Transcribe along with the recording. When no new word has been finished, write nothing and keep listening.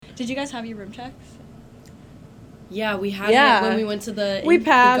Did you guys have your room checks? Yeah, we had it when we went to the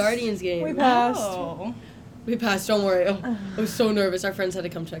Guardians game. We passed. Oh. We passed, don't worry. I was so nervous. Our friends had to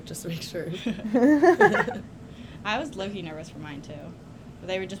come check just to make sure. I was low-key nervous for mine, too. But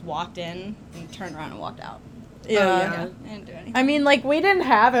they just walked in and turned around and walked out. Yeah. They didn't do anything. I mean, like, we didn't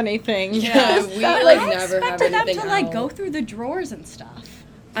have anything. Yeah, we, like, never have anything I expected them to, like, out. go through the drawers and stuff.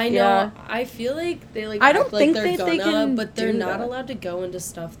 I know. Yeah. I feel like they, like, I don't act like think they're they gonna, can but they're do not that. allowed to go into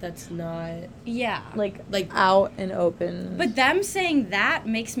stuff that's not... Yeah. Like, out and open. But them saying that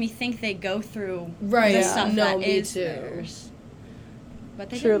makes me think they go through Right. the stuff No, that me is too. theirs. But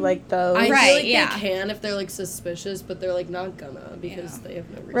they True, didn't. like those. I Right, feel like yeah. they can if they're, like, suspicious, but they're, like, not gonna because they have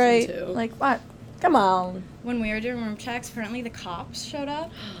no reason Right. to. Like, what? Come on. When we were doing room checks, apparently the cops showed up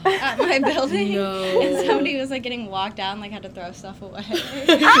at my building. No. And somebody was, like, getting locked out and, like, had to throw stuff away.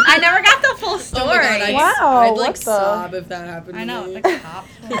 I never got the full story. Oh my God, Wow, I'd what like the- sob if that happened to I know, me. the cops.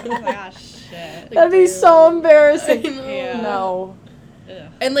 Oh my gosh, shit. That'd be so embarrassing. I know. Yeah. No. Ugh.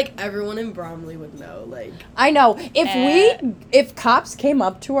 And, like, everyone in Bromley would know, like... I know. If cops came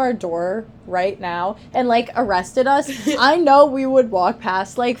up to our door right now and, like, arrested us, I know we would walk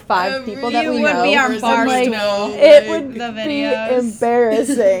past, like, 5 people that You we would know. be our and, bar like, stool. it would The be videos.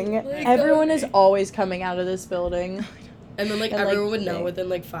 embarrassing. Like, Everyone is okay. always coming out of this building. And then, like, And, like, everyone would know they- within,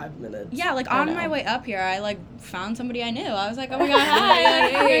 like, 5 minutes. Yeah, like, I on know. my way up here, I, like, found somebody I knew. I was like, oh my god, hi.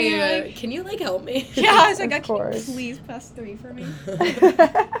 Like, Hey, like, can you, like, help me? yeah, I was like, Of can you course. please press 3 for me?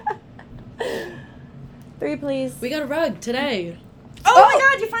 3, please. We got a rug today. Oh my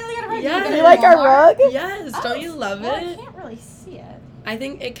god, you finally got a rug. Yeah. You like our rug? Yes, don't you love Well, I it? can't really see it. I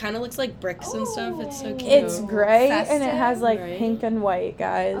think it kind of looks like bricks and stuff. It's so cute. It's gray Festive, and it has, like, right? pink and white,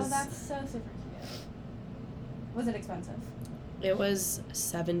 guys. Oh, that's so super cute. Was it expensive? It was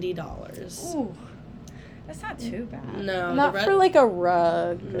 $70. Ooh, that's not too bad. No, Not for, like, a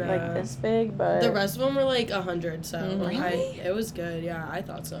rug, No. like, this big, but... the rest of them were like 100. So Really? it was good. Yeah, I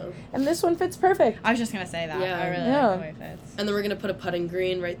thought so. And this one fits perfect. I was just gonna say that. Yeah. I really Yeah. like the way it fits. And then we're gonna put a putting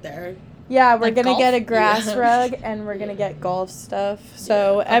green right there. Yeah, we're Like gonna golf? get a grass Yeah. rug and we're gonna get golf stuff.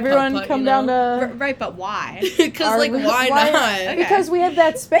 So Yeah, a everyone putt-putt, come you down know? to... Right, but why? Because our- like why not? Okay. Because we have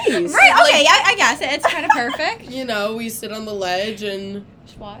that space. Right, okay, yeah, I guess it's kind of perfect. You know, we sit on the ledge and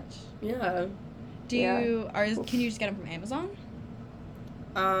Just watch. yeah. Do you, can you just get them from Amazon?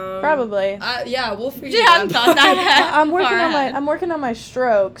 Probably. Yeah, we'll figure You it haven't out. thought that I'm working far on ahead. I'm working on my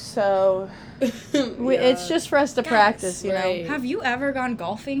stroke, so it's just for us to practice, you right. know. Have you ever gone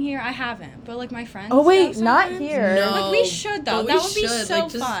golfing here? I haven't, but like my friends. Oh wait, go not sometimes. here. No, Like, we should, though. but That we would be should, so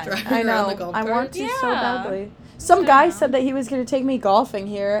like, just fun. drive I around know. the golf I want carts. to so Yeah. badly. Some Yeah. guy said that he was gonna take me golfing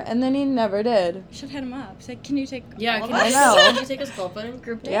here, and then he never did. You should hit him up. Say, can you take Yeah, all can of I us? know. Can you take us golfing?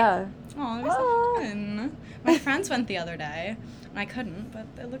 Group date? Yeah. Oh, that'd be so fun. My friends went the other day, and I couldn't, but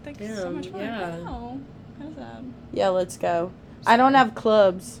it looked like so Damn, much fun. yeah. Oh, kind of sad. Yeah, let's go. I don't have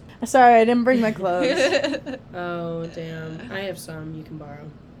clubs. Sorry, I didn't bring my clubs. Oh damn! I have some you can borrow.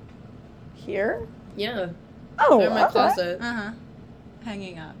 Here? Yeah, Oh, they're in my okay. closet. Uh-huh.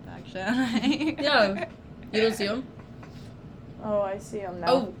 Hanging up, actually. Yeah, you don't see them? Oh, I see them now.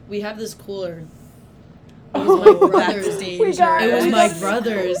 Oh, we have this cooler. It Oh, was my brother's. That's We got It was it. my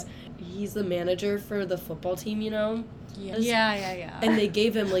brother's. He's the manager for the football team, you know. Yeah. And they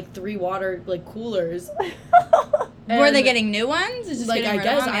gave him like 3 water like coolers. Were they And, getting new ones? Or just like getting I rid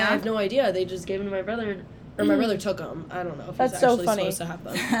of guess them? I Yeah. have no idea. They just gave them to my brother, or my brother took them. I don't know if That's he's so actually funny. supposed to have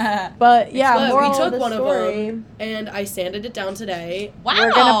them. But yeah, But moral we took of the one story, of them, and I sanded it down today. Wow.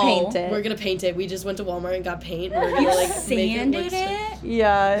 We're gonna paint it. We're gonna paint it. We just went to Walmart and got paint. And we're You gonna like sanded make it. it?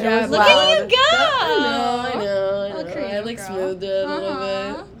 Yeah, it Yeah, was Look loud. at you go! I know. Oh, I creative like girl. smoothed it a little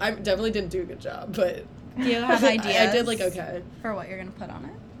Uh-huh. bit. I definitely didn't do a good job, but Do you have ideas? I did like okay. For what you're gonna put on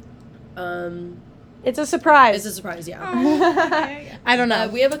it? It's a surprise. It's a surprise, yeah. Okay. I don't know.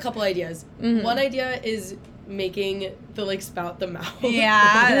 We have a couple ideas. Mhm. One idea is making the like spout the mouth.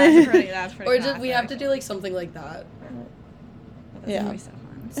 Yeah, that's pretty Or just we have to classic. do like something like that. That's Yeah. gonna be so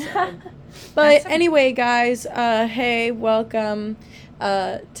fun. So, But anyway, guys, hey, welcome.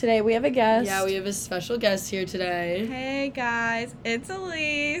 Today we have a guest. yeah, we have a special guest here today. Hey guys, it's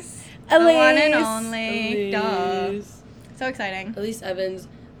Elise. Elise. The one and only. Duh. Elise. So exciting. Elise Evans.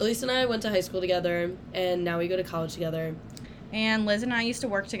 Elise and I went to high school together, and now we go to college together. And Liz and I used to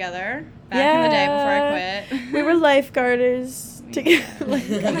work together back in the day before I quit. We were lifeguarders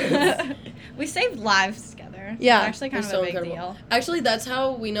together. We saved lives together. Yeah. It's actually kind It's of so a big incredible. deal. Actually, that's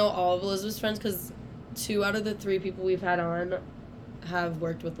how we know all of Elizabeth's friends, because 2 out of the 3 people we've had on have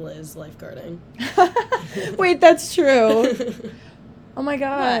worked with Liz lifeguarding. Wait, that's true. Oh my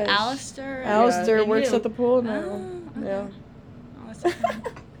gosh. What, Alistair? Alistair and works you. at the pool now. Oh, okay. Yeah. Oh, that's so fun.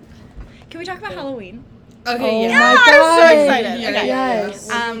 we talk about Halloween? Okay, Oh yeah. my I'm so God. excited. Yeah, Okay. Yes.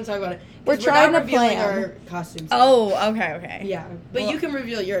 We're gonna talk about it. 'Cause We're trying not to revealing plan. our costumes. Oh, okay. Yeah, but Well- you can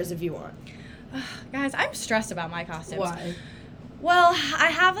reveal yours if you want. Guys, I'm stressed about my costumes. Why? Well, I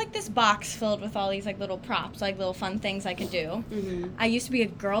have like this box filled with all these like little props, like little fun things I could do. Mm-hmm. I used to be a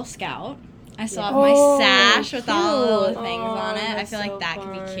Girl Scout. I still Yeah. have my Oh, sash with all the cute. things on it. I feel like that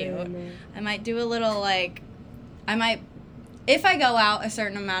could be cute. I might do a little like, if I go out a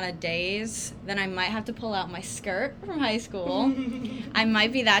certain amount of days, then I might have to pull out my skirt from high school. I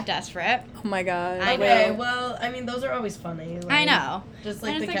might be that desperate. Oh my God. I Okay, will. well, I mean, those are always funny. Like, I know. Just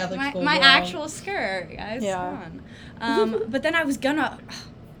like And the it's Catholic my, school. my ball. actual skirt, guys. Yeah. Come on. But then I was gonna,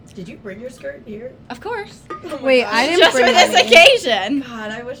 Did you bring your skirt here? of course, Oh my Wait, gosh. I didn't just for bring this any. occasion.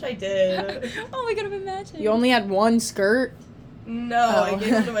 God, I wish I did. Oh, we could have imagined. You only had one skirt? No, Oh. I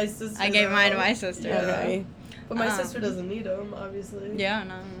gave it to my sister. I gave though. mine to my sister. Yeah. Okay. But my Um, sister doesn't need them, obviously. Yeah,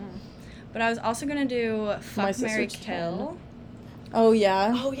 no. But I was also gonna do My Fuck, Marry, sister's Kill. Oh,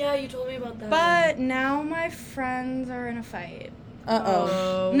 yeah? Oh yeah, you told me about that. But now my friends are in a fight.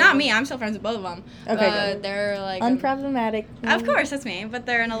 Uh-oh. Not me. I'm still friends with both of them. Okay, But good. they're like. Unproblematic. Of course, that's me. But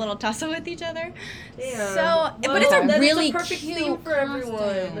they're in a little tussle with each other. Damn. So, but Well, it's a then it's a really perfect cute theme for everyone.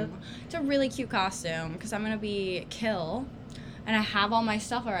 costume. It's a really cute costume because I'm gonna be Kill, and I have all my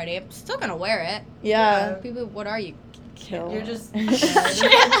stuff already. I'm still gonna wear it. Yeah. People, what are you? Kill. You're just.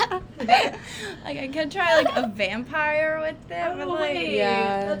 Like I could try like a vampire with it, but Oh, like wait,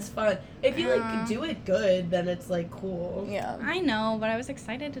 Yeah. that's fun. If you Uh, like do it good, then it's like cool. Yeah. I know, but I was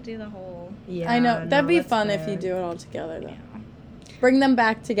excited to do the whole. Yeah, I know. no, That'd be that's fun if fair. you do it all together, though. Yeah. Bring them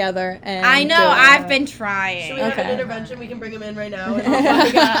back together and I know. do it. I've been trying. Should we have an Okay. intervention? We can bring him in right now. And Oh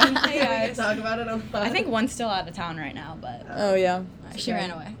my God. we Hey, can guys. talk about it on the pod. I think one's still out of town right now, but Oh, yeah. she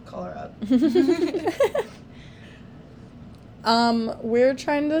ran away. Call her up. We're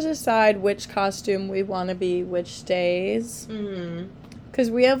trying to decide which costume we want to be which days. Mm-hmm. Because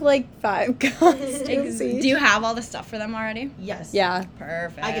we have like 5 costumes Do each. you have all the stuff for them already? Yes. Yeah.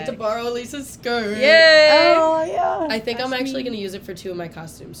 Perfect. I get to borrow Lisa's skirt. Yay! Oh, yeah. I think I'm That's actually me. going to use it for 2 of my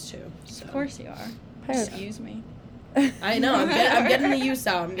costumes too. So. Of course you are. Perfect. Excuse me. I know. I'm getting the use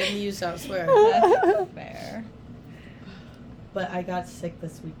out. I'm getting the use out. I swear. That's fair. But I got sick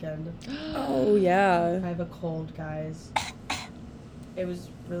this weekend. Oh, yeah. I have a cold, guys. It was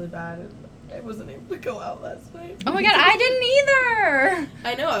really bad. I wasn't able to go out last night. Oh my God, I didn't either.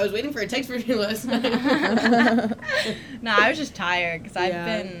 I know. I was waiting for a text from you last night. No, I was just tired because Yeah.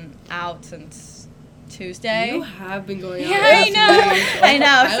 I've been out since Tuesday. You have been going out. Yeah, last I know. week. I know,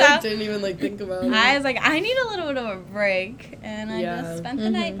 I like, so- didn't even like think about it. I was like, I need a little bit of a break, and I Yeah. just spent the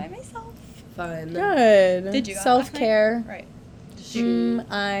night by myself. Fun. Good. Did you go out last night? Self-care. Right.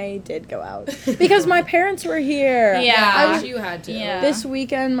 I did go out. Because my parents were here. Yeah. I was- you had to. Yeah. This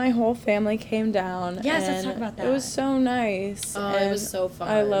weekend, my whole family came down. Yes, let's and talk about It was that. so nice. Oh, it was and so fun.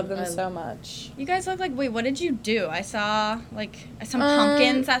 I love them so much. You guys look like, wait, what did you do? I saw, like, some Um,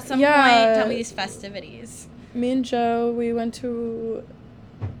 pumpkins at some yeah. point. Tell me these festivities. Me and Joe, we went to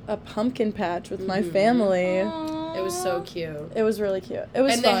a pumpkin patch with my Mhm. family. It was so cute. It was really cute. It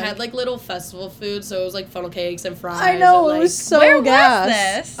was And fun. they had like little festival food, so it was like funnel cakes and fries. I know, and, it was so Where gas.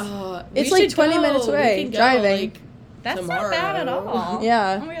 was this? We It's like should 20 go. minutes We away, can go, driving. like, That's tomorrow. not bad at all.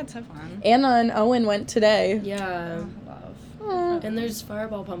 Yeah. Oh my God, so fun. Anna and Owen went today. yeah. Oh, love. Aw. And there's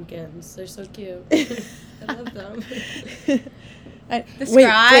fireball pumpkins. They're so cute. I love them.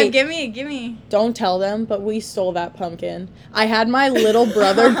 Describe. Wait. Give me. Don't tell them, but we stole that pumpkin. I had my little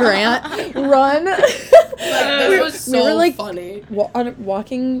brother Grant run. This was so we were like funny.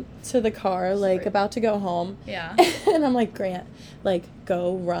 walking to the car, like about to go home, Yeah. and I'm like, Grant, like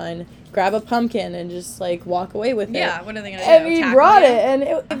go run, grab a pumpkin, and just like walk away with it. Yeah, what are they gonna do? And he Tackle brought you? it, and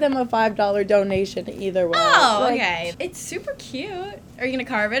it gave them a $5 donation either way. Oh, Like, okay. It's super cute. Are you gonna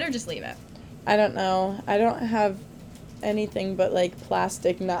carve it or just leave it? I don't know. I don't have anything but like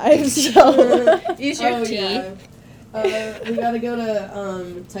plastic knives. So Use your Oh, teeth. yeah. We gotta go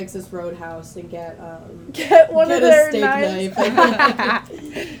to Texas Roadhouse and get get one get of a their steak knives.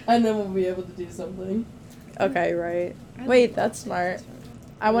 knife, and then we'll be able to do something. Okay, right. Wait, that's smart.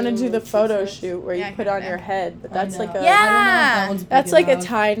 I want to do the Ooh, photo success. shoot where Yeah, you put I on can your do. head, but that's like a Yeah. I don't know if that one's big that's like a enough.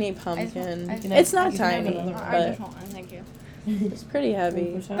 tiny pumpkin. I just- It's not you can have tiny, another one. I but just want one, thank you. it's pretty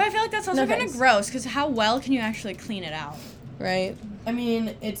heavy, But I feel like that's also No, kind of thanks. gross because how well can you actually clean it out? right? I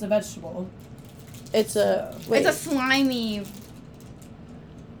mean, it's a vegetable. It's a wait. It's a slimy,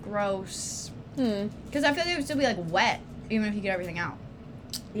 gross. Because I feel like it would still be like wet even if you get everything out.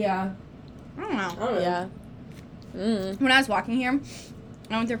 Yeah. I don't know. I don't know. yeah. When I was walking here,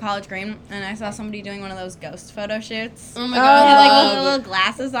 I went through College Green, and I saw somebody doing one of those ghost photo shoots. Oh my They god. had, like, the little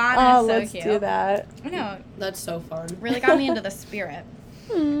glasses on, Oh, and it's so let's cute. do that. I know. That's so fun. Really got me into the spirit.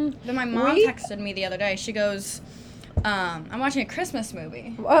 Then my mom texted me the other day. She goes, I'm watching a Christmas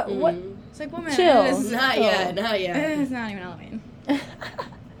movie. What? It's like, woman, Chill. it is, Not yet. it's not even Halloween.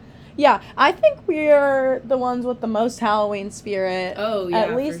 Yeah, I think we're the ones with the most Halloween spirit. Oh, yeah,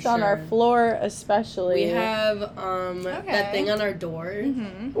 At least for on our sure. floor, especially. We have that thing on our door.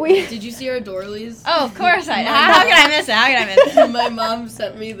 Mm-hmm. Did you see our door, Elise? Oh, of course I. How can I miss it? How can I miss it? My mom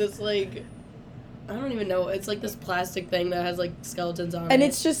sent me this, like, I don't even know. It's like this plastic thing that has, like, skeletons on it. And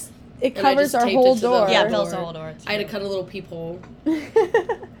it's just, it And I covers just our taped whole it to the door. Yeah, door. Bill's the whole door. I had to cut a little peephole.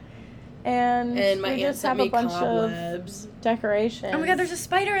 And And my we aunt just sent have a me bunch cobwebs. of decorations. Oh my god, there's a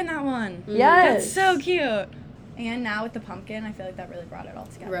spider in that one. Yes. That's so cute. And now with the pumpkin, I feel like that really brought it all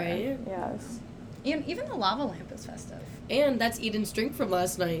together. Right? Yes. Even the lava lamp is festive. And that's Eden's drink from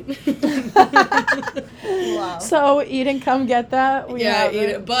last night. Wow. So, Eden, come get that. We yeah, have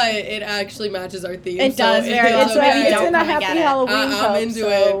Eden, but it actually matches our theme. It does very well, It's, so if you it's don't in a come and Happy get it. Halloween cup, I'm into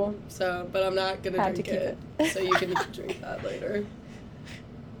so it. So, but I'm not gonna Had drink to keep it. So you can drink that later.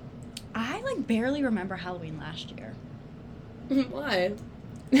 I like barely remember Halloween last year. Why?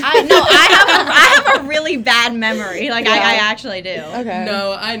 I have a really bad memory. Like Yeah. I actually do. Okay.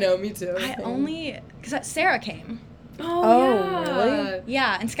 No, I know, me too. I only because Sarah came. Oh, really?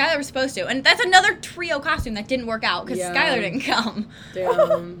 Yeah, and Skylar was supposed to, and that's another trio costume that didn't work out because Yeah. Skylar didn't come.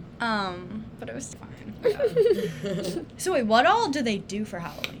 Damn. But it was fine. So wait, what all do they do for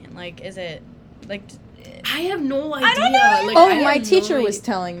Halloween? Like, is it like? I have no idea. I don't know. Like, I Oh, have my no teacher idea. was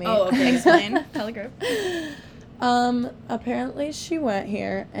telling me. Oh, okay. Explain. Tell the group. Apparently she went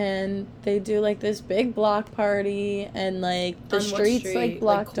here and they do like this big block party and like the On what streets street? like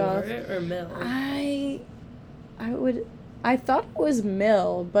blocked off. Court or Mill? I thought it was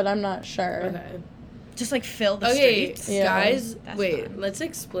Mill, but I'm not sure. Okay. Just like fill the Okay, streets. Yeah. guys, That's wait, fun. let's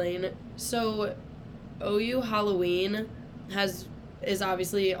explain. So, OU Halloween is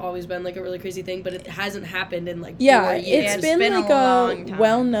obviously always been like a really crazy thing, but it hasn't happened in like 4 Yeah, years. it's been been like a long a time.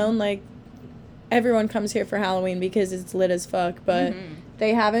 well-known like everyone comes here for Halloween because it's lit as fuck, but Mhm.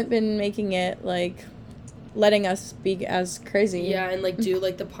 they haven't been making it like letting us be as crazy. Yeah, and like do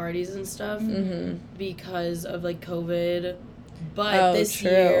like the parties and stuff Mhm. because of like COVID. But Oh, this true.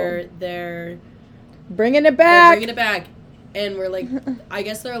 year they're Bringing it they're back. bringing it back. And we're like, I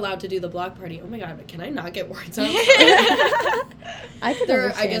guess they're allowed to do the block party. Oh my god, but can I not get words out? I could I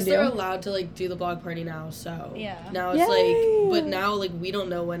understand guess you. they're allowed to like do the block party now. So Yeah. now it's Yay. like, but now like we don't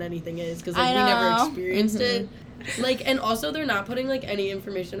know when anything is because like I we never know. experienced it. Like, and also they're not putting like any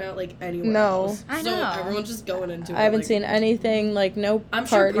information out like anywhere No. else. I So know. everyone's just going into it. I haven't like, seen anything like no I'm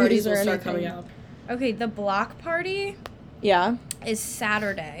sure parties or will anything. start coming out. Okay, the block party Yeah. is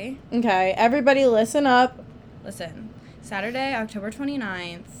Saturday. Okay. Everybody, listen up. Listen, Saturday, October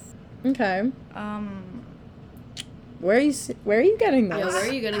 29th. Okay. Um, Where are you getting this? Yeah, where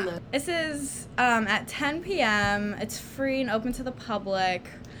are you getting that? This is at 10 p.m. It's free and open to the public,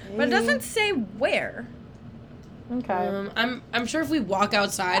 but it doesn't say where. Okay. I'm sure if we walk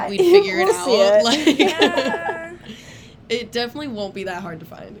outside, we'd We'll figure it see out. it. Like, Yeah. it definitely won't be that hard to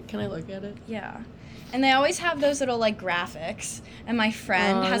find. Can I look at it? Yeah. And they always have those little like graphics, and my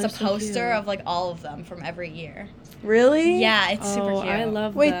friend Oh, has a they're so poster cute. of like all of them from every year. Really? Yeah, it's super cute. I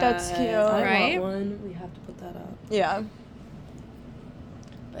love Wait, that. that's cute. I Right? want one. We have to put that up. Yeah.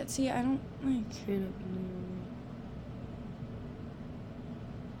 But see, I don't like.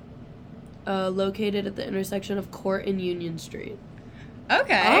 Located at the intersection of Court and Union Street.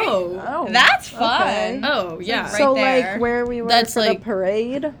 Okay. Oh. That's fun. okay. Oh, yeah. Right So there. like where we were That's, for like- the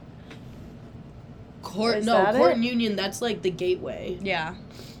parade. Court, Is no, that Court it? and Union, that's like the gateway. Yeah.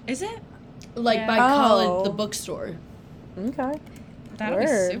 Is it? Like Yeah. by college, Oh. the bookstore. Okay. That'll be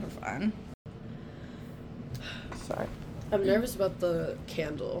Word. super fun. Sorry. I'm nervous about the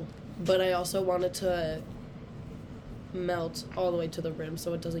candle, but I also want it to melt all the way to the rim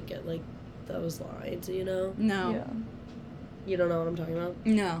so it doesn't get like those lines, you know? No. Yeah. You don't know what I'm talking about?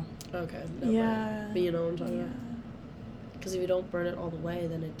 No. Okay. never Yeah. mind. But you know what I'm talking Yeah. about? Because if you don't burn it all the way,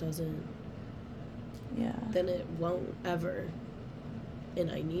 then it doesn't, Yeah. then it won't ever. And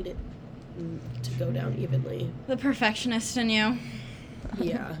I need it to go down evenly. The perfectionist in you.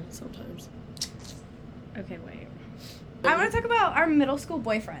 Yeah, sometimes. Okay, wait. I want to talk about our middle school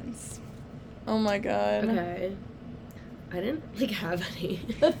boyfriends. Oh my god. Okay. I didn't like have any.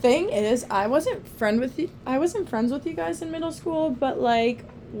 The thing is, I wasn't friends with you guys in middle school, but like,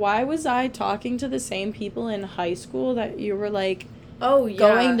 why was I talking to the same people in high school that you were like Oh yeah.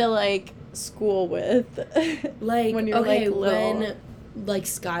 going to like school with? like when you're okay, like little. when like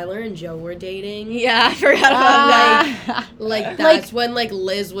Skylar and Joe were dating. Yeah, I forgot about that. Like that's when like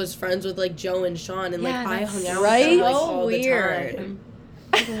Liz was friends with like Joe and Sean, and like I hung out with them like all weird. the time.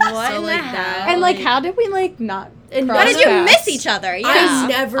 What So, in like, the hell? that- And like, how did we like not? And How did you cross miss paths? each other? Yeah. I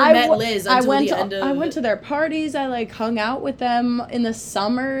never met Liz until the end of. I went to their parties. I like hung out with them in the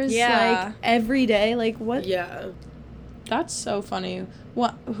summers. Yeah. Like every day. Like what? Yeah. That's so funny.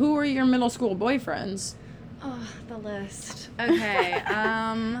 What? Who were your middle school boyfriends? Oh, the list. Okay.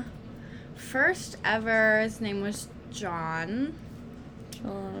 First ever, his name was John.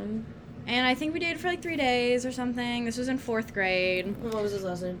 John. And I think we dated for like 3 days or something. This was in 4th grade. What was his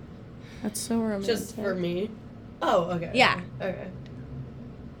last name? That's so romantic. Just for me. Oh, okay. Yeah. Okay.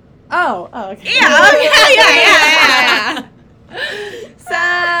 Oh, okay. Yeah.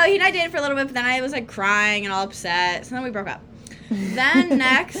 So he and I dated for a little bit, but then I was like crying and all upset. So then we broke up. Then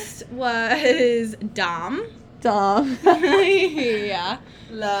next was Dom. Dom. Yeah.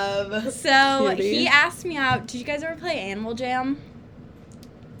 Love. So Cutie. he asked me out. Did you guys ever play Animal Jam?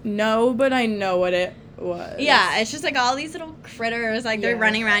 No, but I know what it was. Yeah, it's just like all these little critters, like they're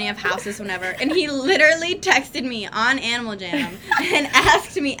running around, you have houses, whenever. And he literally texted me on Animal Jam and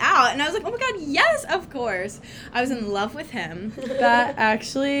asked me out. And I was like, oh my god, yes, of course. I was in love with him.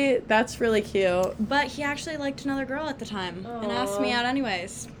 That's really cute. But he actually liked another girl at the time and asked me out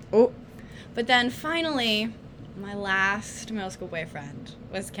anyways. Oh. But then finally, my last middle school boyfriend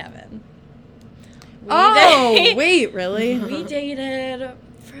was Kevin. Wait, really? We dated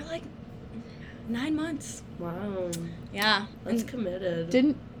for like 9 months. Wow. Yeah. That's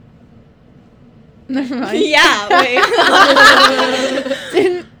committed. Never mind. Yeah, wait.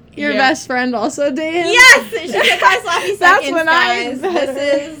 Didn't your best friend also date him? Yes! She took my sloppy That's seconds, when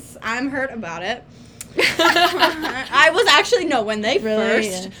guys. I- I'm hurt about it. I was actually, when they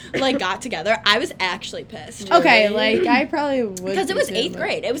first, got together, I was actually pissed. Okay, like, I probably would. Because it was 8th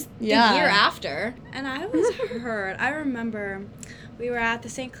grade. It was the year Yeah. after. And I was hurt. I remember we were at the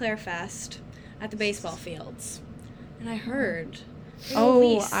St. Clair Fest at the baseball fields. And I heard.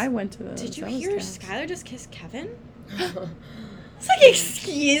 Elise, I went to those. did you That was hear gas. Skylar just kiss Kevin? It's like,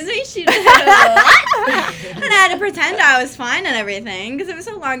 excuse me, she did what? And I had to pretend I was fine and everything because it was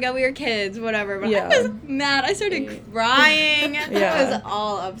so long ago. We were kids, whatever. But I was mad. I started crying. I was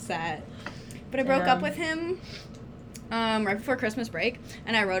all upset. But I broke up with him right before Christmas break,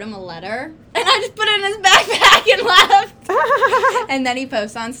 and I wrote him a letter, and I just put it in his backpack and left. And then he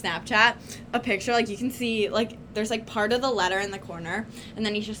posts on Snapchat a picture, like you can see, like there's like part of the letter in the corner, and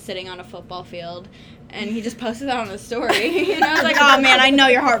then he's just sitting on a football field. And he just posted that on the story. And I was like, oh, man, I know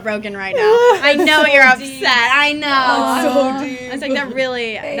you're heartbroken right now. I know you're upset. I know. So deep. I was like,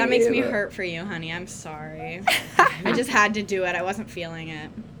 that makes me hurt for you, honey. I'm sorry. I just had to do it. I wasn't feeling it.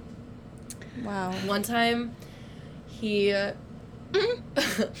 Wow. One time, he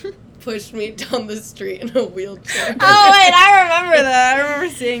pushed me down the street in a wheelchair. Oh, wait, I remember that. I remember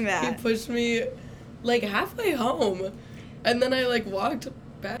seeing that. He pushed me, like, halfway home. And then I, like, walked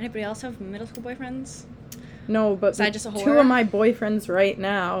back. Anybody else have middle school boyfriends? No, but Besides just a two whore? of my boyfriends right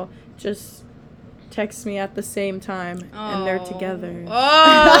now just text me at the same time, and they're together. Oh,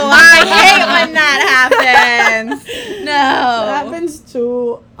 I hate when that happens. No. That happens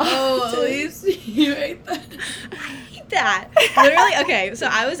too. Oh, Elise, you hate that? I hate that. Literally, okay, so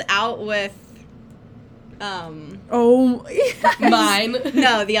I was out with, Oh. Mine.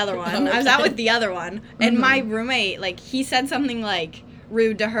 no, the other one. I was out Okay. with the other one, and my roommate, like, he said something, like,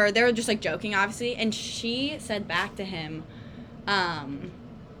 rude to her. They were just, like, joking, obviously, and she said back to him,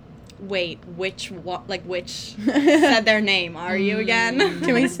 wait, which said their name are you again?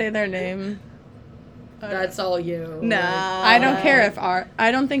 Can we say their name? That's all you. No. I don't care if I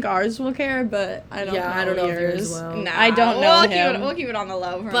don't think ours will care, but I don't know I don't know if yours. yours will. No, I don't know him. We'll keep it on the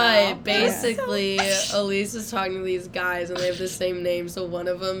low for now. But basically, Elise is talking to these guys, and they have the same name, so one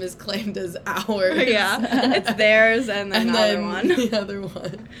of them is claimed as ours. Yeah, it's theirs and then And the then other one. the other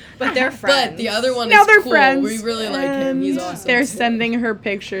one. But they're friends. But the other one Now is they're cool. friends. We really like him. He's and awesome. They're too. sending her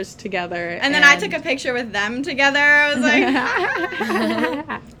pictures together. And then I took a picture with them together. I was like,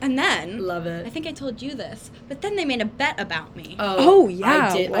 and then Love I it. think I told you this, but then they made a bet about me. Oh,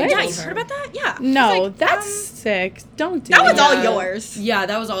 yeah, I did. what? I Yeah, told you her. heard about that? Yeah. No, She's like, that's sick. Don't do that was all Yeah. yours. Yeah,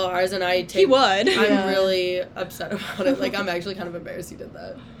 that was all ours, and I take. He would. I'm Yeah. really upset about it. Like, I'm actually kind of embarrassed he did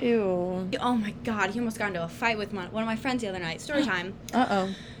that. Ew. Oh my god, he almost got into a fight with one of my friends the other night. Story time. Uh-oh.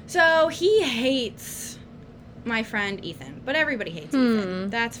 So he hates my friend Ethan, but everybody hates Ethan.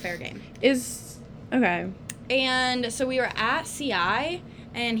 That's fair game. Okay. And so we were at CI,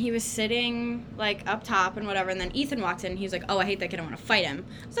 and he was sitting, like, up top and whatever, and then Ethan walked in, and he was like, oh, I hate that kid, I want to fight him.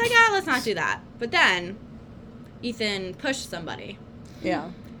 So I was like, let's not do that. But then Ethan pushed somebody. Yeah.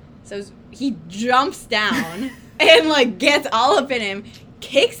 So he jumps down and, like, gets all up in him,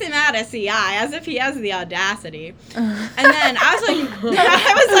 kicks him out of CI as if he has the audacity. And then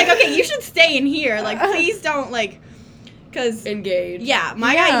I was like, okay, you should stay in here. Like, please don't, like, because... Engage. Yeah,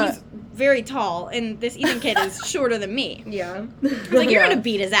 my guy, he's very tall, and this Ethan kid is shorter than me. Yeah. I was like, you're going to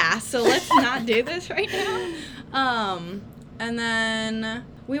beat his ass, so let's not do this right now. And then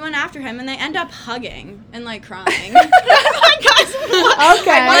we went after him, and they end up hugging and, like, crying. I'm like, guys, what?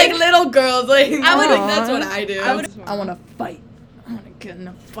 Okay. Like little girls, like, I would. that's what I do. I want to fight. I want to get in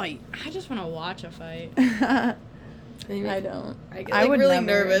a fight. I just want to watch a fight. I don't. I get, like, really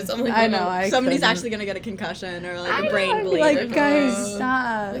nervous. I'm like, I know. Somebody's actually going to get a a or, like, a brain bleed. Like, guys,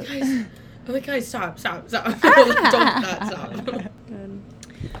 stop. I'm like, guys, stop. Don't stop. Good.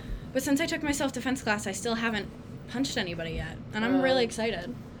 But since I took my self-defense class, I still haven't punched anybody yet. And I'm really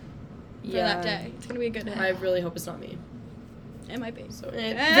excited for that day. It's going to be a good day. I really hope it's not me. It might be. So it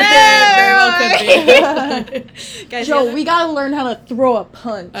very well could be. Guys, Joe, we got to learn how to throw a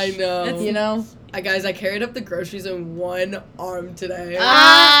punch. I know. You know? Guys, I carried up the groceries in one arm today.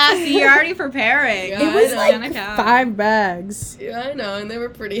 See, you're already preparing. Yeah, It was I know. like 5 bags. Yeah, I know, and they were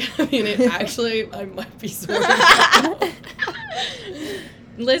pretty heavy, and it actually, I might be sore.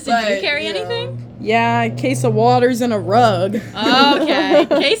 Listen, do you carry anything? Yeah, a case of waters and a rug. Okay.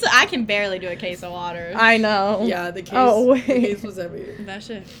 I can barely do a case of water. I know. Yeah, the case, Oh, wait. the case was heavy. That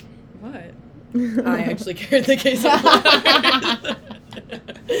shit. What? I actually carried the case of waters.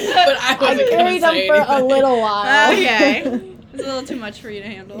 But I wasn't carried them for a little while. Okay. It's a little too much for you to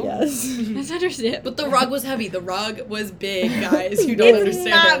handle. Yes. That's understandable. But the rug was heavy. The rug was big, guys. You don't understand.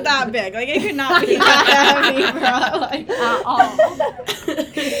 It's not that big. Like, it could not be that heavy, bro. Like, at all.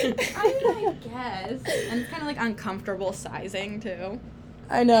 I guess. And it's kind of, like, uncomfortable sizing, too.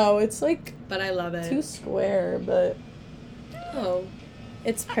 I know. It's like But I love it. too square, but Oh,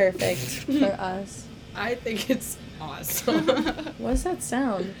 it's perfect for us. I think it's awesome. What's that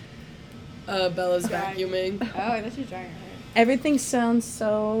sound? Bella's vacuuming. Oh, I thought you were trying it. Everything sounds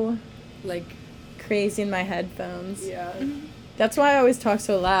so Like, crazy in my headphones. yeah. That's why I always talk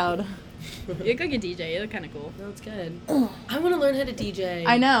so loud. You could get DJ. You look kind of cool. No, it's good. I want to learn how to DJ.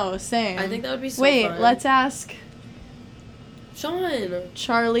 I know, same. I think that would be so Wait, fun. let's ask Sean.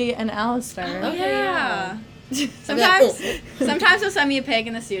 Charlie and Alistair. Okay, yeah. Sometimes they'll send me a pic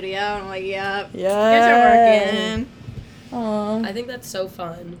in the studio, and I'm like, yep. Get your work in. Aww. I think that's so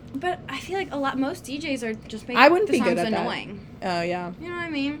fun. But I feel like most DJs are just making I wouldn't the be songs good at annoying. that. Oh, yeah. You know what I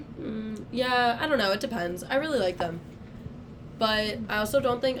mean? Yeah, I don't know. It depends. I really like them. But I also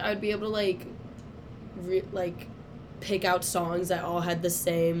don't think I would be able to, like, pick out songs that all had the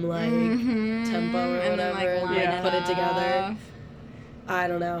same, like, tempo or And whatever then, like, and put it together. up. I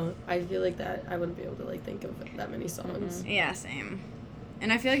don't know. I feel like that I wouldn't be able to, like, think of that many songs. Yeah, same.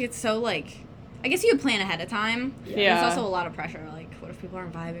 And I feel like it's so, like, I guess you would plan ahead of time. Yeah. It's also a lot of pressure. Like, what if people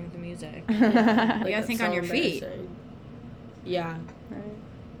aren't vibing with the music? Like, You gotta that's think so on your feet. embarrassing. Yeah. Right.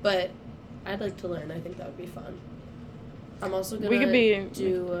 But I'd like to learn. I think that would be fun. I'm also We gonna could be-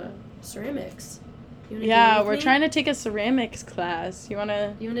 do ceramics. You wanna do it Yeah, with we're me? trying to take a ceramics class. You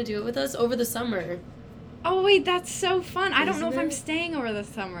wanna? You want to do it with us over the summer? Oh, wait, that's so fun. I don't know if Isn't I'm it? staying over the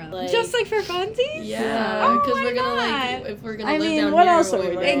summer. Like- Just, like, for funsies? Yeah, Oh, because why we're gonna not? if we're gonna I live mean, down what here, else are we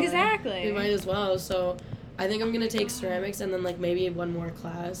we might- doing? Exactly. We might as well. So, I think I'm gonna take ceramics and then like maybe one more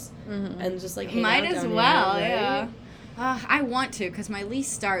class and just like hang Might out as down well, here, yeah. right? I want to, because my lease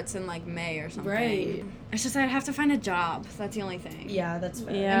starts in, like, May or something. Right. It's just I'd have to find a job. That's the only thing. Yeah, that's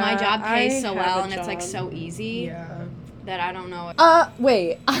fair. Yeah. And my job pays I so have well, a and it's, like, job. so easy Yeah. that I don't know.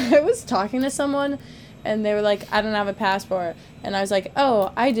 Wait. I was talking to someone, and they were like, I don't have a passport. And I was like,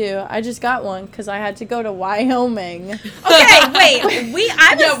 oh, I do. I just got one because I had to go to Wyoming. Okay, wait.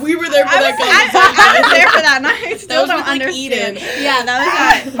 We were there for that I was there for that, and I still was don't with, like, understand. Eden. Yeah,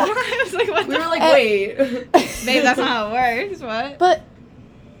 that was that. I was like, what We the were like, Eh. wait. Babe, that's not how it works. What? But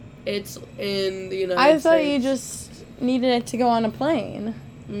It's in the United I States. thought you just needed it to go on a plane.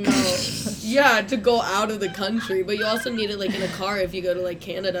 No. Yeah, to go out of the country, but you also need it like in a car if you go to like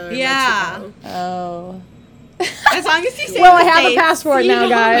Canada or Yeah. Mexico. Oh. As long as you stay Well, in the I have a States, passport you now, don't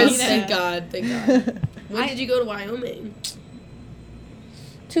guys. need it. Thank God, thank God. When did you go to Wyoming?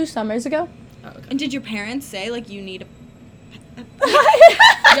 2 summers ago. Oh, okay. And did your parents say, like, you need a...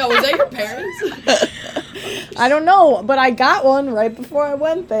 Yeah, was that your parents? I don't know, but I got one right before I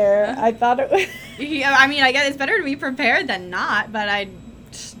went there. I thought it was... Yeah, I mean, I guess it's better to be prepared than not, but I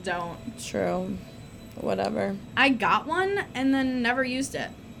just don't. True. Whatever. I got one and then never used it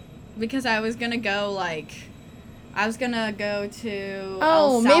because I was gonna go to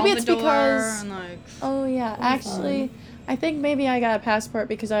Oh, El maybe it's Salvador because- and, like, Oh, yeah. Actually, I think maybe I got a passport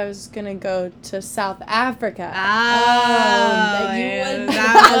because I was gonna go to South Africa. Oh, that you would-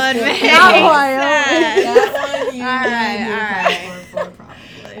 that would make That sense. That one you All need right, a all right. passport for,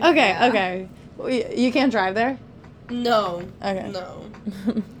 probably. Okay, Yeah. okay. You can't drive there? No. Okay. No.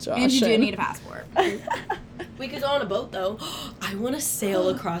 Josh. And you do need a passport. We could go on a boat though. I want to sail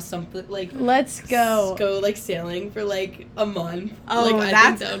across something like. Let's go. Go like sailing for like a month. Oh, like, I that's-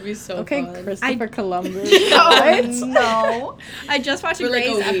 think that would be so Okay, fun. Christopher Columbus. Oh, no. I just watched a For, like,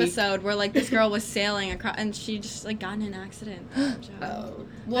 Grey's a week. episode where like this girl was sailing across and she just like got in an accident. Oh. That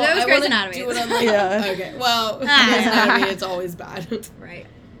was I Grey's wanna Anatomy. do it on, like, Yeah. Okay. Well, Grey's Ah. Anatomy, it's always bad. Right.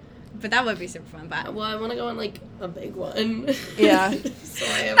 But that would be super fun. But Well, I want to go on like a big one. Yeah. So I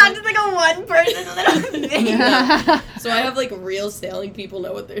have, not just like a one person little thing. so I have like real sailing people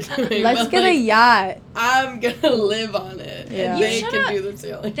know what they're doing. Let's but, get a like, yacht. I'm gonna live on it. Yeah. And You they shoulda- can do the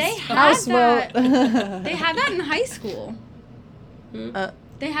sailing. They stuff. had Houseboat. They had that in high school. Hmm?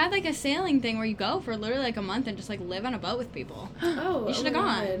 They had like a sailing thing where you go for literally like a month and just like live on a boat with people. Oh, You should have my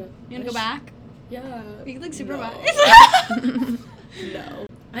gone. God. You wanna go back? Yeah. You could like No. supervise. No.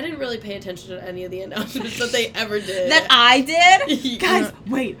 I didn't really pay attention to any of the announcements that they ever did. That I did? Yeah. Guys,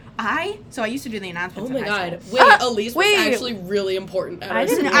 wait. So I used to do the announcements Oh my in high god. school. Wait, Elise was wait. actually really important at I our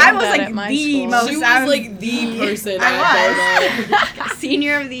didn't school. know I was that like at my the school. most. She was I like the person I at was.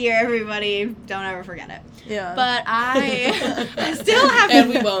 Senior of the year, everybody. Don't ever forget it. Yeah. But I still have. And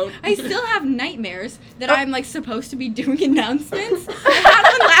we won't. I still have nightmares that I'm like supposed to be doing announcements. I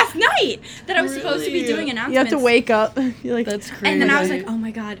had one last night that I was supposed to be Really? doing announcements. you have to wake up. You're like, That's crazy. And then I was like, oh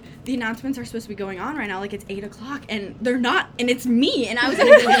my god, the announcements are supposed to be going on right now. Like it's 8:00 and they're not, and it's me, and I was in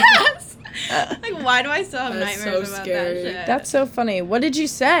a class. Like, why do I still have That's nightmares so about scary. that shit? that's so funny. What did you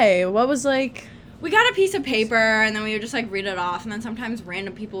say? What was like? We got a piece of paper, and then we would just like read it off, and then sometimes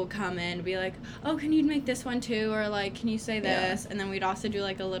random people would come in and be like, oh, can you make this one too, or like, can you say this? And then we'd also do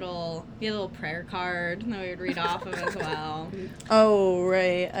like a little prayer card that we would read off of as well. Oh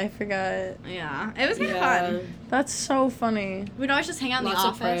right, I forgot. Yeah, it was kind of Yeah. fun. That's so funny. We'd always just hang out in Lots the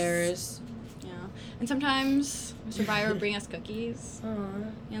of office. prayers. Yeah, and sometimes Mr. Byer would bring us cookies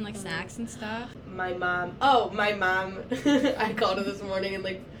Aww. and like snacks and stuff. My mom. I called her this morning and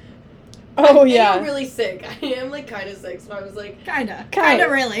like. Oh I'm yeah. really sick. I am like kind of sick, so I was like. Kinda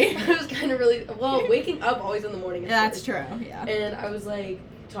really. I was kind of really waking up always in the morning. is That's worse. true. Yeah. And I was like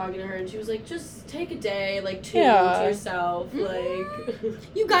talking to her, and she was like, "Just take a day, like two Yeah. to yourself, like."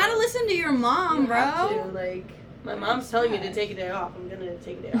 You gotta listen to your mom, You have bro. to, like, my mom's telling me to take a day off. I'm gonna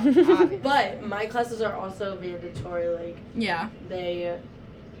take a day off. But my classes are also mandatory. Like Yeah. they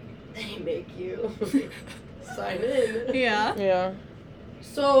make you sign in. Yeah. Yeah.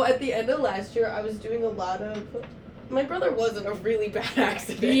 So at the end of last year, I was doing a lot of. My brother was in a really bad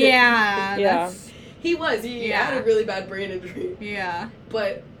accident. Yeah. Yeah. that's- He was. He Yeah. had a really bad brain injury. Yeah.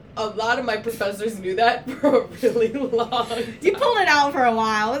 But a lot of my professors knew that for a really long time. You pulled it out for a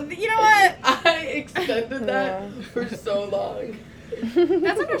while. You know what? I extended that Yeah. for so long.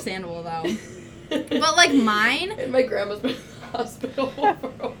 That's understandable though. But like mine, And my grandma's been in the hospital for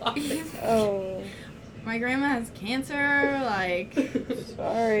a while. Oh, my grandma has cancer. Like.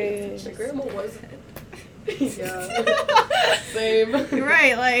 sorry. My grandma was. Yeah. Same. You're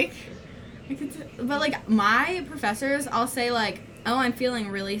right. Like. But like my professors, I'll say like, oh, I'm feeling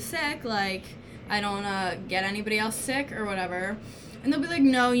really sick. Like I don't get anybody else sick or whatever, and they'll be like,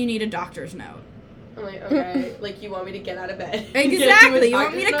 no, you need a doctor's note. I'm like, okay, like you want me to get out of bed? Exactly. You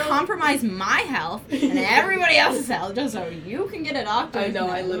want me to doctor's note? compromise my health and everybody else's health just so you can get a doctor's I know.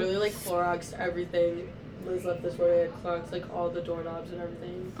 note. I literally like Cloroxed everything. Liz left this morning. I Cloroxed like all the doorknobs and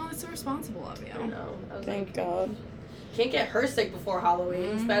everything. Oh, it's so responsible of you. I know. I was Thank like, God. can't get her sick before Halloween.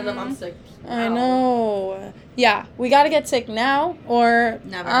 It's bad enough I'm sick. I now. know. Yeah, we gotta get sick now or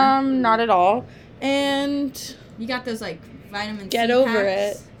Never. not at all. And You got those like vitamin get C over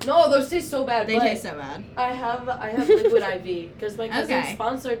packs? it. No, those taste so bad. They but taste so bad. I have liquid IV because my cousin's Okay.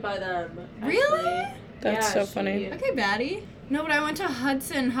 sponsored by them. Really? actually. That's Yeah, so funny. she- Okay, baddie. No, but I went to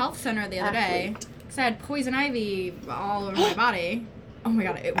Hudson Health Center the other day Athlete. because I had poison ivy all over my body. Oh my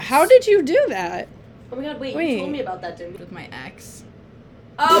god, it was How did you do that? Oh my god, wait, Wait. you told me about that, didn't you? with my ex.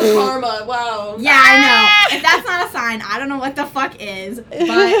 Oh, karma, wow. Yeah, I know. If that's not a sign, I don't know what the fuck is. But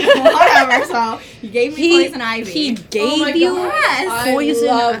whatever. So he gave me poison ivy. He Oh gave my you God. I poison.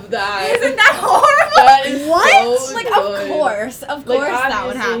 love that. Isn't that horrible? That is What? so Like, good. of course that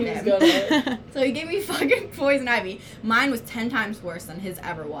would obviously happen. he's gonna- So he gave me fucking poison ivy. Mine was 10 times worse than his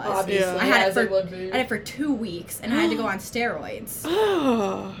ever was. Obviously, Yeah. I had it as for it would be. I had it for 2 weeks, and I had to go on steroids.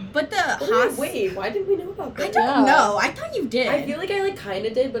 Oh. But the Wait, why didn't we know about that? I don't know. I thought you did. I feel like I, like, kind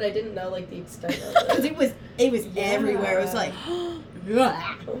of did, but I didn't know, like, the extent of it. Because it was everywhere. It was like... Oh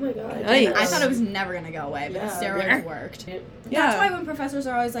my god. Nice. I thought it was never going to go away, but the steroids worked. Yeah. That's why when professors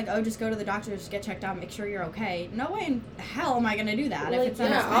are always like, oh, just go to the doctor, just get checked out, make sure you're okay. No way in hell am I going to do that if it's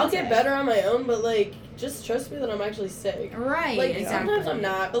unexpensive. I'll get better on my own, but, like, just trust me that I'm actually sick. Right, like, exactly. Sometimes I'm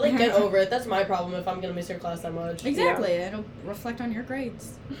not, but, like, get over it. That's my problem if I'm going to miss your class that much. Exactly. Yeah. It'll reflect on your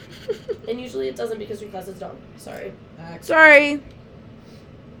grades. And usually it doesn't because your class is dumb. Sorry. Sorry.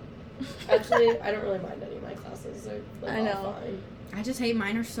 Actually, I don't really mind any of my classes. They're, like, I know. all fine. I just hate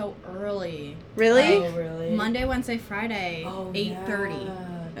mine are so early. Really? Oh, really? Monday, Wednesday, Friday, 8:30.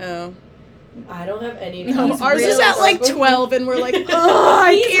 Oh. I don't have any. No, He's ours is really at like slow. 12 and we're like, oh,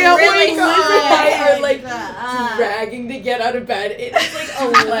 I can't really wake slow. up. I are like dragging to get out of bed. It's like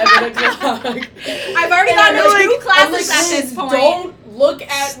 11 o'clock. I've already gotten like, two classes like, at this point. Don't look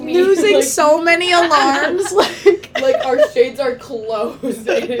at me. Snoozing like, so many alarms. like our shades are closed.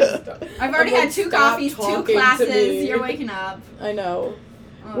 I've already had 2 coffees, 2 classes. You're waking up. I know.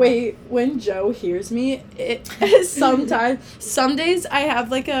 Wait, when Joe hears me, some days I have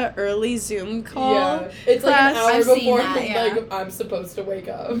like a early Zoom call. Yeah, it's class. like an hour I've seen before that, yeah. like I'm supposed to wake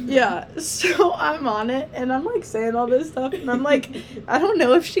up. Yeah, so I'm on it and I'm like saying all this stuff and I'm like, I don't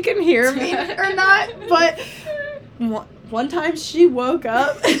know if she can hear me or not, but one time she woke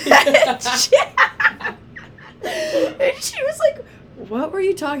up and she was like, what were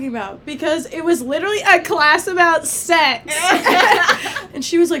you talking about? Because it was literally a class about sex. And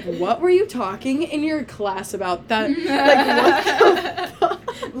she was like, what were you talking in your class about? That, like, what the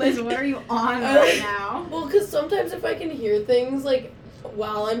fuck? Liz, what are you on right now? Well, because sometimes if I can hear things, like,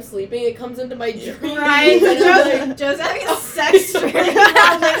 while I'm sleeping, it comes into my dreams. Right, And I'm like, Joe's having a sex dream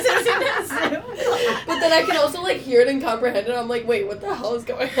while Liz is in a Zoom. but then I can also, like, hear it and comprehend it. I'm like, wait, what the hell is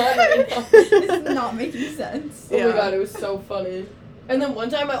going on right now? This is not making sense. Oh my god, it was so funny. And then one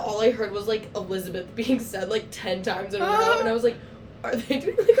time, all I heard was, like, Elizabeth being said, like, 10 times in a row. And I was like, are they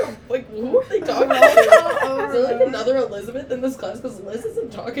doing, who are they talking about? Is there, like, another Elizabeth in this class? Because Liz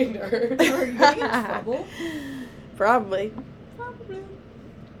isn't talking to her. Are you getting in trouble? Probably.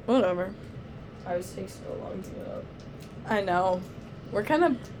 Whatever. I was taking so long to get up. I know. We're kind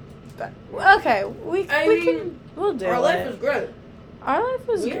of... Okay, we'll do Our it. life is great. Our life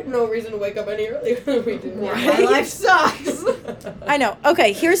was We good. have no reason to wake up any earlier than we do. Yeah, my life sucks. I know.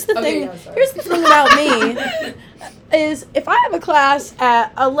 Okay, here's the Okay, thing. yeah, sorry. Here's the thing about me is if I have a class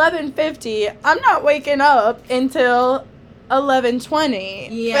at 11:50, I'm not waking up until 11:20.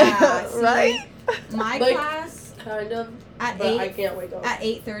 Yeah, see, right? My Like, class Kind of. at But 8 I can't wake up. at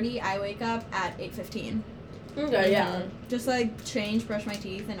 8:30. I wake up at 8:15. Okay, yeah. Just like change, brush my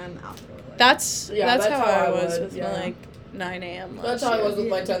teeth, and I'm out the door. That's that's how how I I was would, with yeah. my like 9 a.m. That's last how I year. was with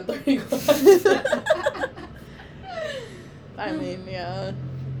my 10:30 class. I mean, yeah.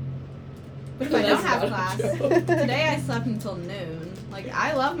 If I don't That's have not a class, joke. today I slept until noon. Like,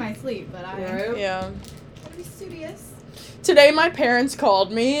 I love my sleep, but I Right? Yeah. gotta be studious. Today my parents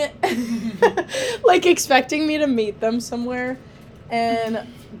called me like expecting me to meet them somewhere and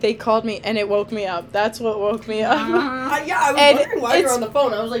they called me and it woke me up. That's what woke me up. Yeah, I was And wondering why you're it's- on the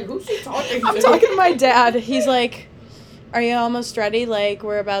phone. I was like, who's she talking to? I'm talking to my dad. He's like, are you almost ready? Like,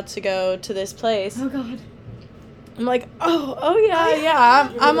 we're about to go to this place. Oh God. I'm like, oh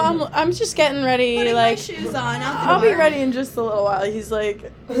yeah. I'm just getting ready. Putting like, my shoes on. I'll be ready in just a little while. He's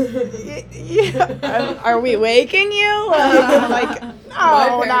like, yeah. Are we waking you? I'm like, no,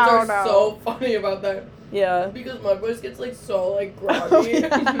 My parents are no. so funny about that. Yeah. Because my voice gets like so like Oh, groggy.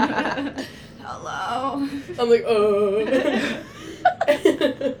 yeah. Hello. I'm like,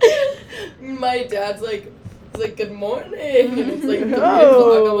 My dad's like, it's like, good morning. And it's like 3 o'clock.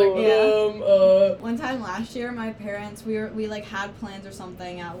 I'm like, One time last year, my parents, we like had plans or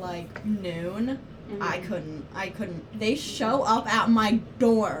something at like noon. Mhm. I couldn't. They show up at my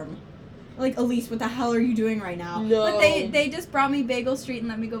dorm. Like, Elise, what the hell are you doing right now? No. But they just brought me Bagel Street and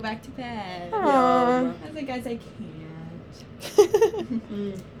let me go back to bed. Aw. Yeah. I was like, guys, I can't.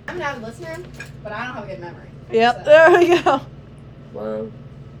 Mm. I'm an avid listener, but I don't have a good memory. Yep, So. there we go. Wow.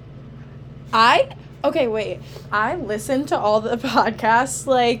 Okay, wait. I listen to all the podcasts,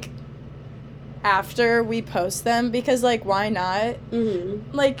 like, after we post them, because, like, why not?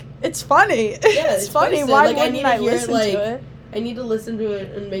 Mm-hmm. Like, it's funny. it's funny. posted. Why Like, I need wouldn't to I hear it, listen like, to it? I need to listen to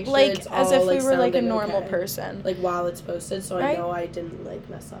it and make sure Like, it's as all, if we like, were, like, a sounding normal okay. person. Like, while it's posted, so Right? I know I didn't, like,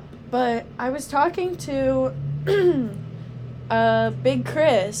 mess up. But I was talking to Big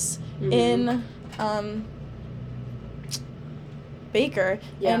Chris Mhm. in Baker,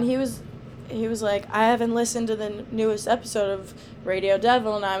 Yeah. and he was like, I haven't listened to the newest episode of Radio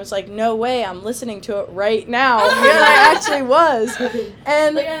Devil, and I was like, no way, I'm listening to it right now. And I actually was.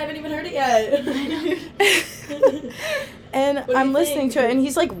 And like, I haven't even heard it yet. and I'm listening to it, and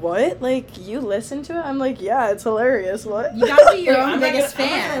he's like, what? Like, you listen to it? I'm like, yeah, it's hilarious. What? You gotta be your own I'm biggest not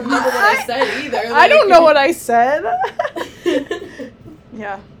gonna fan. remember what I said either. I don't know what I said.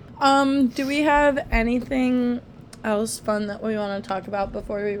 Yeah. Do we have anything else fun that we want to talk about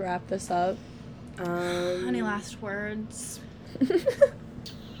before we wrap this up? Any last words?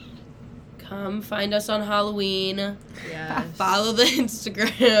 Come find us on HallOUween. Yes. Follow the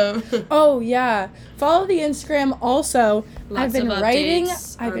Instagram. Oh yeah, follow the Instagram. Also, Lots I've been of writing.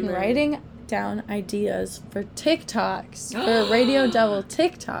 updates I've been on there. writing down ideas for TikToks for Radio Devil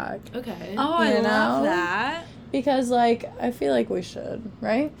TikTok Okay. Oh, I You love know? that. because like I feel like we should,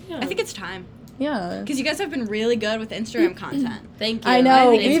 right? Yeah. I think it's time. Yeah. Because you guys have been really good with Instagram content. Thank you. I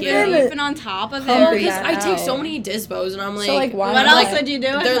know, Thank we've you. been You've been on top of pumping it. Because that I take so out. many dispos and I'm like, So, like, why What not? else would you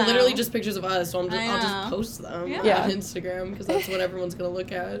do with They're them? literally just pictures of us, so I'll I just know. post them Yeah. on Instagram because that's what everyone's gonna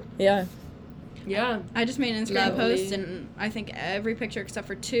look at. Yeah. Yeah. I just made an Instagram Lovely. post, and I think every picture except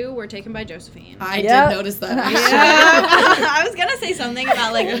for 2 were taken by Josephine. I Yep. did notice that. Yeah. I was gonna say something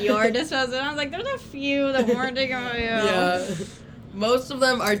about like your disposal, and I was like, there's a few that weren't taken by you. Yeah. Most of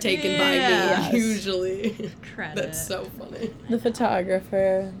them are taken by Yes. me, usually. Credit. That's so funny. The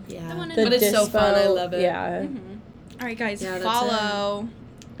photographer. Yeah. The one in- The But it's so fun. I dispo, love it. Yeah. Mhm. All right, guys, Yeah, that's follow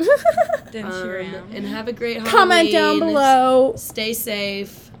the Instagram. And have a great Halloween. Comment down below. Stay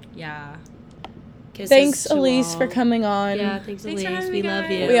safe. Yeah. Kisses Thanks, to Elise, all. for coming on. Yeah, thanks, Thanks for Elise. having We me, love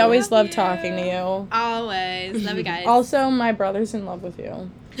guys. you. We always Love love talking to you. Always. Love you guys. Also, my brother's in love with you.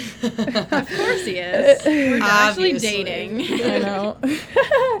 Of course he is. We're actually Obviously. dating. I know.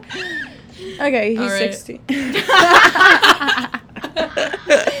 Okay, he's All right. 16.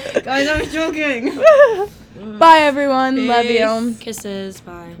 Guys, I was joking. Bye, everyone. Love you. Peace. Kisses.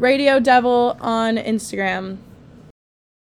 Bye. Radio Devil on Instagram.